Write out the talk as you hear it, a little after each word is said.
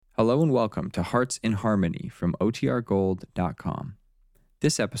Hello and welcome to Hearts in Harmony from OTRGold.com.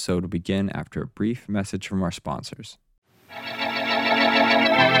 This episode will begin after a brief message from our sponsors.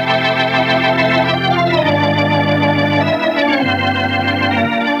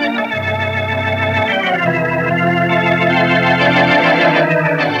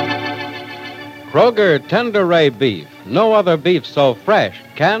 Kroger Tender Ray Beef, no other beef so fresh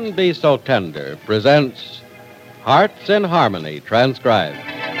can be so tender, presents Hearts in Harmony, transcribed.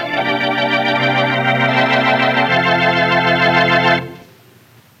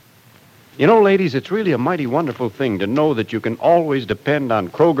 You know, ladies, it's really a mighty wonderful thing to know that you can always depend on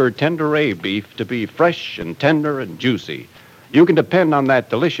Kroger Tender Ray beef to be fresh and tender and juicy. You can depend on that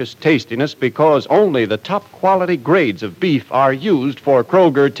delicious tastiness because only the top quality grades of beef are used for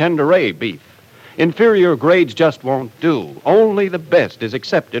Kroger Tender Ray beef. Inferior grades just won't do. Only the best is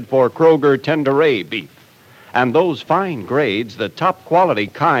accepted for Kroger Tender Ray beef. And those fine grades, the top quality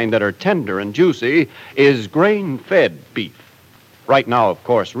kind that are tender and juicy, is grain-fed beef. Right now, of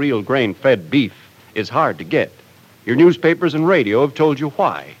course, real grain-fed beef is hard to get. Your newspapers and radio have told you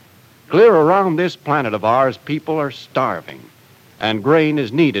why. Clear around this planet of ours, people are starving, and grain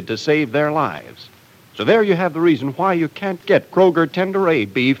is needed to save their lives. So there you have the reason why you can't get Kroger Tender Ray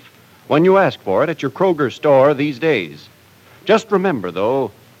beef when you ask for it at your Kroger store these days. Just remember,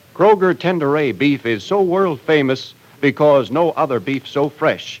 though, Kroger Tender Ray beef is so world-famous because no other beef so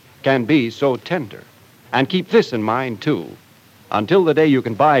fresh can be so tender. And keep this in mind, too. Until the day you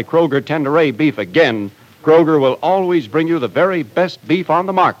can buy Kroger Tender Ray beef again, Kroger will always bring you the very best beef on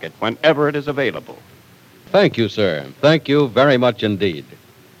the market whenever it is available. Thank you, sir. Thank you very much indeed.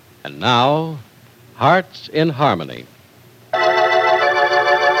 And now, Hearts in Harmony.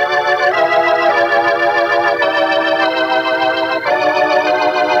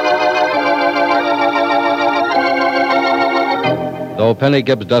 Though Penny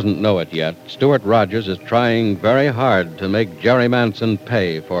Gibbs doesn't know it yet, Stuart Rogers is trying very hard to make Jerri Manson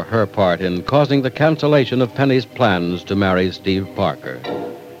pay for her part in causing the cancellation of Penny's plans to marry Steve Parker.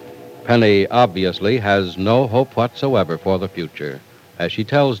 Penny obviously has no hope whatsoever for the future, as she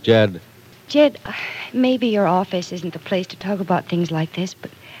tells Jed, Jed, maybe your office isn't the place to talk about things like this, but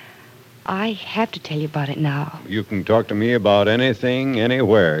I have to tell you about it now. You can talk to me about anything,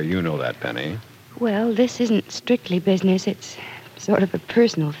 anywhere. You know that, Penny. Well, this isn't strictly business. It's sort of a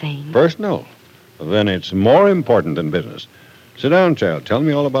personal thing. Personal? Then it's more important than business. Sit down, child. Tell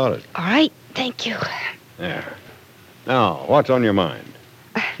me all about it. All right, thank you. There. Now, what's on your mind?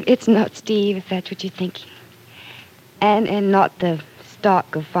 It's not Steve, if that's what you're thinking. And not the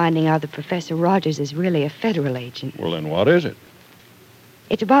stock of finding out that Professor Rogers is really a federal agent. Well, then what is it?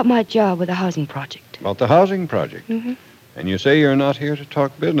 It's about my job with the housing project. About the housing project? Mm-hmm. And you say you're not here to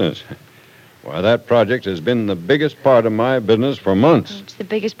talk business. Why, that project has been the biggest part of my business for months. It's the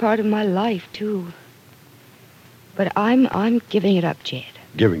biggest part of my life, too. But I'm giving it up, Jed.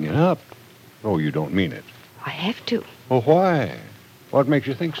 Giving it up? Oh, you don't mean it. I have to. Well, why? What makes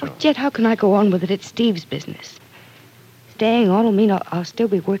you think so? Oh, Jed, how can I go on with it? It's Steve's business. Staying on will mean I'll still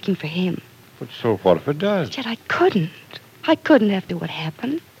be working for him. But so what if it does? Jed, I couldn't. I couldn't after what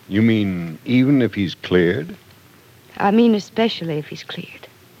happened. You mean even if he's cleared? I mean especially if he's cleared.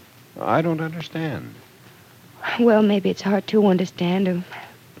 I don't understand. Well, maybe it's hard to understand, or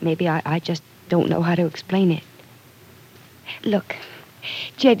maybe I just don't know how to explain it. Look,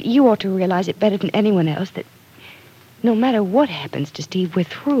 Jed, you ought to realize it better than anyone else that no matter what happens to Steve, we're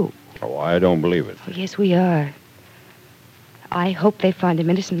through. Oh, I don't believe it. Oh, yes, we are. I hope they find him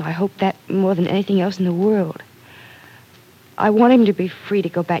innocent. I hope that more than anything else in the world. I want him to be free to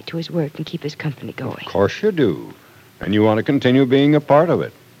go back to his work and keep his company going. Of course you do. And you want to continue being a part of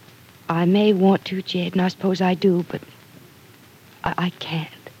it. I may want to, Jed, and I suppose I do, but I can't.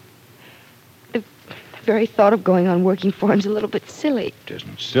 The very thought of going on working for him's a little bit silly. It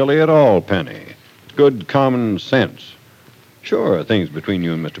isn't silly at all, Penny. It's good common sense. Sure, things between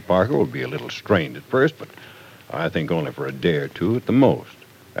you and Mr. Parker will be a little strained at first, but I think only for a day or two at the most.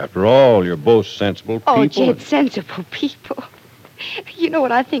 After all, you're both sensible people. Oh, Jed, sensible people. You know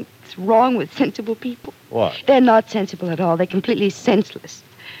what I think's wrong with sensible people? What? They're not sensible at all. They're completely senseless.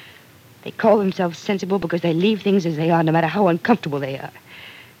 They call themselves sensible because they leave things as they are, no matter how uncomfortable they are.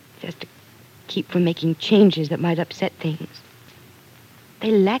 Just to keep from making changes that might upset things.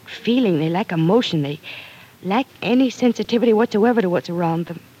 They lack feeling. They lack emotion. They lack any sensitivity whatsoever to what's around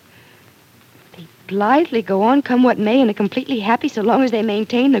them. They blithely go on, come what may, and are completely happy so long as they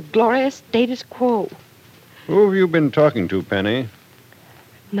maintain the glorious status quo. Who have you been talking to, Penny?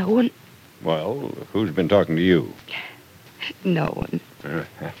 No one. Well, who's been talking to you? No one.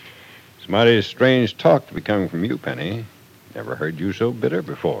 It's mighty strange talk to be coming from you, Penny. Never heard you so bitter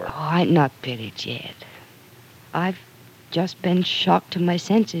before. Oh, I'm not bitter, Jed. I've just been shocked to my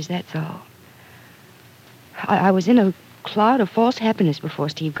senses, that's all. I was in a cloud of false happiness before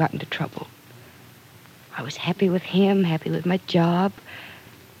Steve got into trouble. I was happy with him, happy with my job,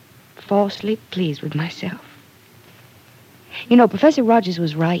 falsely pleased with myself. You know, Professor Rogers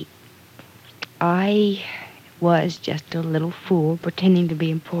was right. I was just a little fool pretending to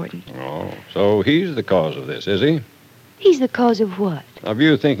be important. Oh, so he's the cause of this, is he? He's the cause of what? Of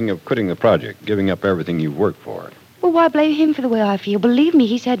you thinking of quitting the project, giving up everything you've worked for. Well, why blame him for the way I feel? Believe me,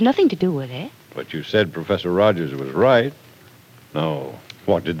 he's had nothing to do with it. But you said Professor Rogers was right. No.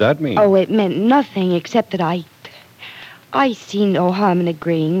 What did that mean? Oh, it meant nothing except that I see no harm in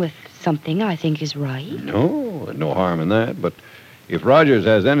agreeing with something I think is right. No, there's no harm in that. But if Rogers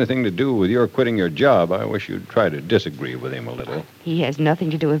has anything to do with your quitting your job, I wish you'd try to disagree with him a little. He has nothing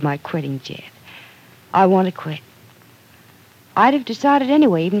to do with my quitting, Jed. I want to quit. I'd have decided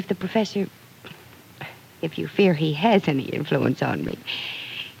anyway, even if the professor... If you fear he has any influence on me.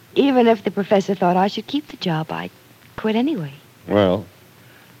 Even if the professor thought I should keep the job, I'd quit anyway. Well,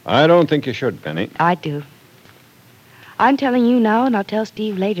 I don't think you should, Penny. I do. I'm telling you now, and I'll tell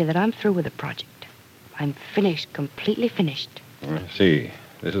Steve later, that I'm through with the project. I'm finished, completely finished. I see.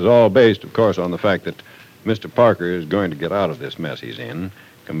 This is all based, of course, on the fact that Mr. Parker is going to get out of this mess he's in,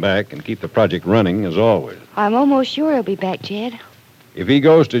 come back and keep the project running as always. I'm almost sure he'll be back, Jed. If he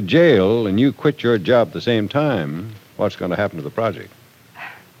goes to jail and you quit your job at the same time, what's going to happen to the project?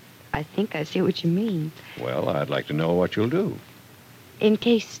 I think I see what you mean. Well, I'd like to know what you'll do. In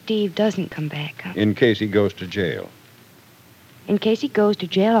case Steve doesn't come back. In case he goes to jail. In case he goes to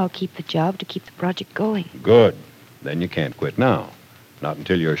jail, I'll keep the job to keep the project going. Good. Then you can't quit now. Not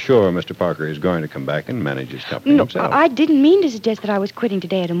until you're sure Mr. Parker is going to come back and manage his company No, himself. I didn't mean to suggest that I was quitting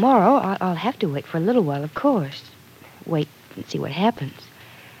today or tomorrow. I'll have to wait for a little while, of course. Wait and see what happens.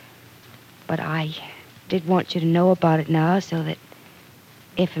 But I did want you to know about it now so that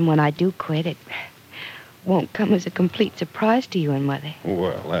if and when I do quit, it won't come as a complete surprise to you and Mother.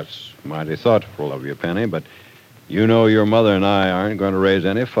 Well, that's mighty thoughtful of you, Penny, but you know your mother and I aren't going to raise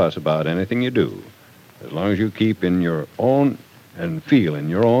any fuss about anything you do. As long as you keep in your own and feel in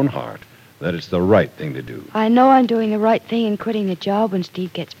your own heart that it's the right thing to do. I know I'm doing the right thing in quitting the job when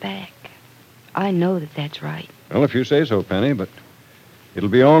Steve gets back. I know that that's right. Well, if you say so, Penny, but it'll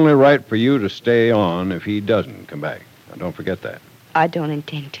be only right for you to stay on if he doesn't come back. Now, don't forget that. I don't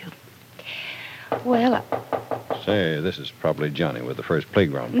intend to. Well, Say, this is probably Johnny with the first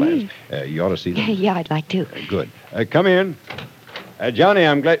playground plans. You ought to see them. yeah, I'd like to. Good. Come in. Johnny,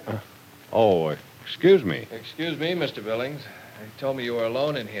 I'm glad... Oh, excuse me. Excuse me, Mr. Billings. They told me you were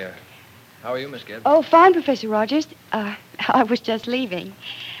alone in here. How are you, Miss Gibbs? Oh, fine, Professor Rogers. I was just leaving.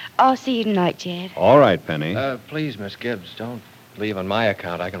 I'll see you tonight, Jed. All right, Penny. Please, Miss Gibbs, don't leave on my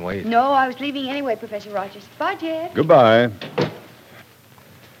account. I can wait. No, I was leaving anyway, Professor Rogers. Bye, Jed. Goodbye.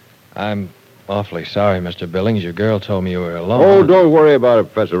 I'm awfully sorry, Mr. Billings. Your girl told me you were alone. Oh, don't worry about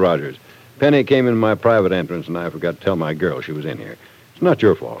it, Professor Rogers. Penny came in my private entrance, and I forgot to tell my girl she was in here. It's not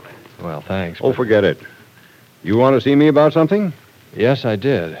your fault. Well, thanks. Oh, forget it. You want to see me about something? Yes, I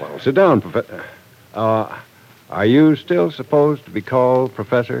did. Well, sit down, Professor. Are you still supposed to be called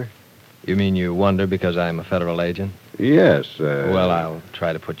Professor? You mean you wonder because I'm a federal agent? Yes. Well, I'll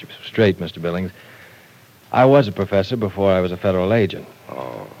try to put you straight, Mr. Billings. I was a professor before I was a federal agent.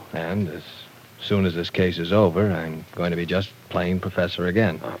 Oh. And as soon as this case is over, I'm going to be just plain professor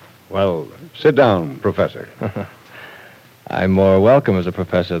again. Well, sit down, Professor. I'm more welcome as a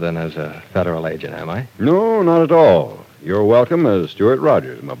professor than as a federal agent, am I? No, not at all. You're welcome as Stuart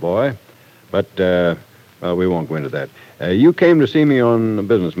Rogers, my boy. But, well, we won't go into that. You came to see me on a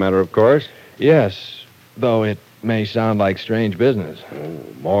business matter, of course. Yes, though it may sound like strange business. Oh,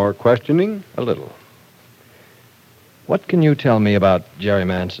 more questioning? A little. What can you tell me about Jerry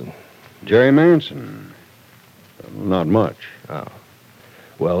Manson? Jerry Manson? Not much. Oh.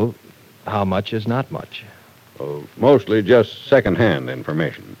 Well, how much is not much? Oh, mostly just second-hand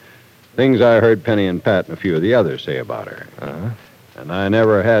information. Things I heard Penny and Pat and a few of the others say about her. Uh-huh. And I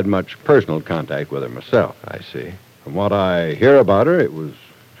never had much personal contact with her myself. I see. From what I hear about her, it was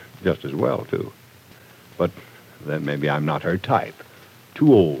just as well, too. But then maybe I'm not her type.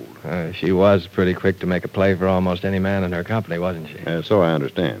 Too old. She was pretty quick to make a play for almost any man in her company, wasn't she? So I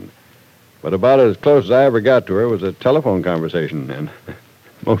understand. But about as close as I ever got to her was a telephone conversation, and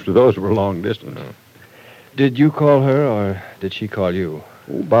most of those were long distance. Did you call her, or did she call you?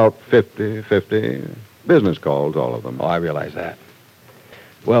 About 50-50. Business calls, all of them. Oh, I realize that.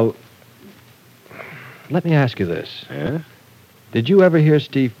 Well, let me ask you this. Yeah? Did you ever hear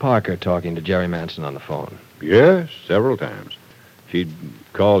Steve Parker talking to Jerry Manson on the phone? Yes, several times. She'd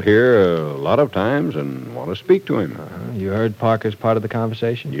call here a lot of times and want to speak to him. You heard Parker's part of the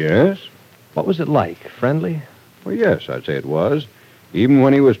conversation? Yes? What was it like? Friendly? Well, yes, I'd say it was. Even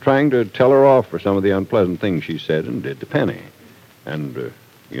when he was trying to tell her off for some of the unpleasant things she said and did to Penny. And,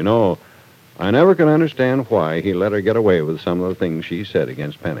 I never can understand why he let her get away with some of the things she said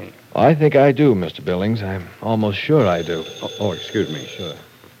against Penny. I think I do, Mr. Billings. I'm almost sure I do. Excuse me. Sure.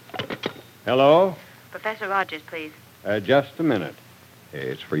 Hello? Professor Rogers, please. Just a minute.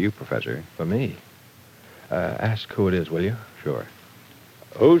 It's for you, Professor. For me. Ask who it is, will you? Sure.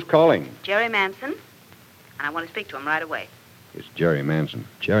 Who's calling? Jerry Manson. And I want to speak to him right away. It's Jerry Manson.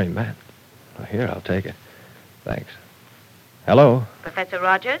 Jerry Manson. Well, here, I'll take it. Thanks. Hello? Professor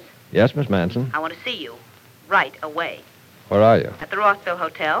Rogers, Yes, Miss Manson? I want to see you right away. Where are you? At the Rossville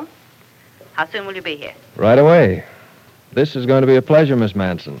Hotel. How soon will you be here? Right away. This is going to be a pleasure, Miss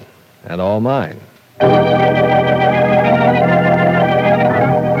Manson. And all mine.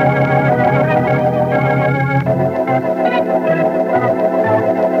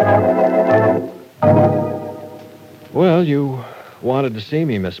 Well, you wanted to see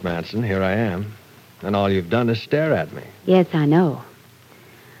me, Miss Manson. Here I am. And all you've done is stare at me. Yes, I know.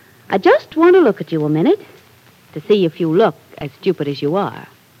 I just want to look at you a minute to see if you look as stupid as you are,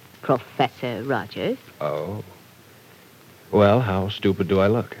 Professor Rogers. Oh. Well, how stupid do I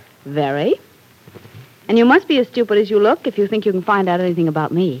look? Very. And you must be as stupid as you look if you think you can find out anything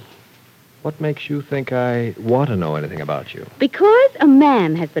about me. What makes you think I want to know anything about you? Because a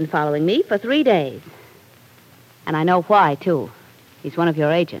man has been following me for 3 days. And I know why, too. He's one of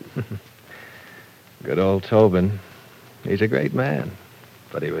your agents. Good old Tobin. He's a great man.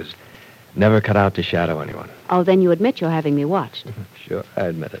 But he was never cut out to shadow anyone. Oh, then you admit you're having me watched. Sure, I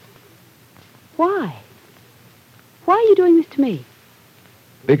admit it. Why? Why are you doing this to me?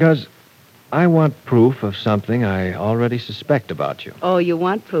 Because I want proof of something I already suspect about you. Oh, you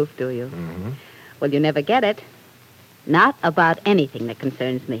want proof, do you? Mm-hmm. Well, you never get it. Not about anything that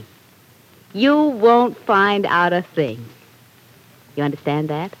concerns me. You won't find out a thing. You understand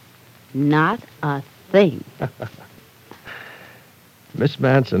that? Not a thing. Miss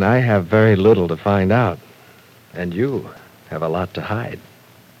Manson, I have very little to find out. And you have a lot to hide.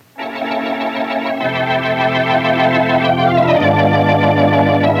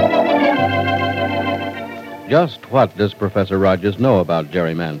 Just what does Professor Rogers know about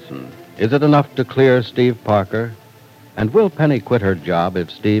Jerry Manson? Is it enough to clear Steve Parker? And will Penny quit her job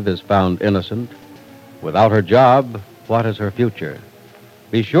if Steve is found innocent? Without her job, what is her future?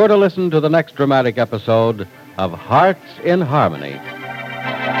 Be sure to listen to the next dramatic episode of Hearts in Harmony.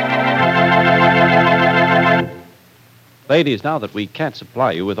 Ladies, now that we can't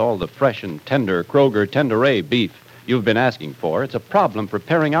supply you with all the fresh and tender Kroger Tenderay beef you've been asking for, it's a problem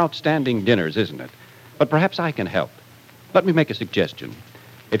preparing outstanding dinners, isn't it? But perhaps I can help. Let me make a suggestion.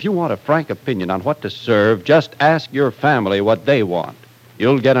 If you want a frank opinion on what to serve, just ask your family what they want.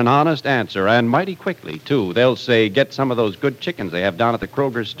 You'll get an honest answer, and mighty quickly, too. They'll say, get some of those good chickens they have down at the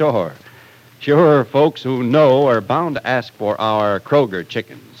Kroger store. Sure, folks who know are bound to ask for our Kroger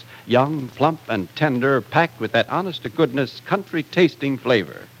chickens. Young, plump, and tender, packed with that honest-to-goodness, country-tasting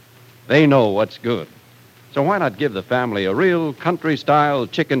flavor. They know what's good. So why not give the family a real country-style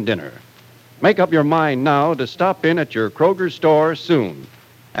chicken dinner? Make up your mind now to stop in at your Kroger store soon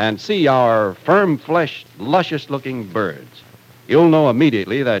and see our firm-fleshed, luscious-looking birds. You'll know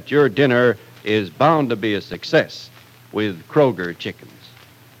immediately that your dinner is bound to be a success with Kroger chickens.